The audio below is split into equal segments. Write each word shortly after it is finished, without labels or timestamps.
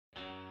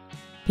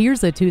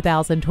Here's a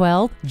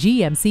 2012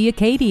 GMC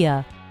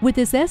Acadia. With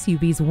this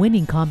SUV's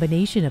winning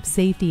combination of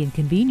safety and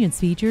convenience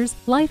features,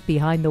 life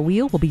behind the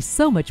wheel will be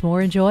so much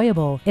more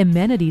enjoyable.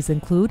 Amenities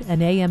include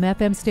an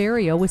AM/FM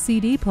stereo with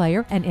CD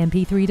player and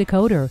MP3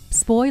 decoder,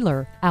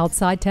 spoiler,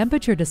 outside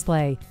temperature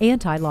display,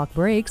 anti-lock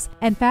brakes,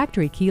 and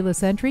factory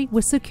keyless entry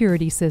with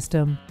security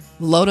system.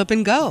 Load up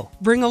and go.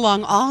 Bring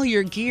along all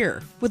your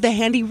gear with a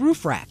handy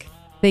roof rack.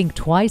 Think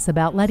twice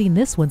about letting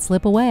this one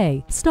slip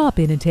away. Stop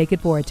in and take it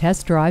for a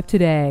test drive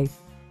today.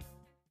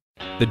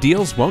 The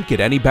deals won't get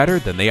any better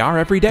than they are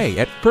every day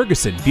at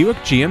Ferguson Buick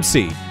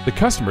GMC. The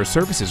customer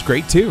service is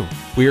great too.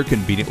 We are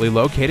conveniently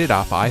located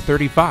off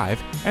I-35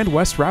 and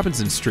West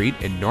Robinson Street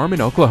in Norman,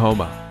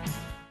 Oklahoma.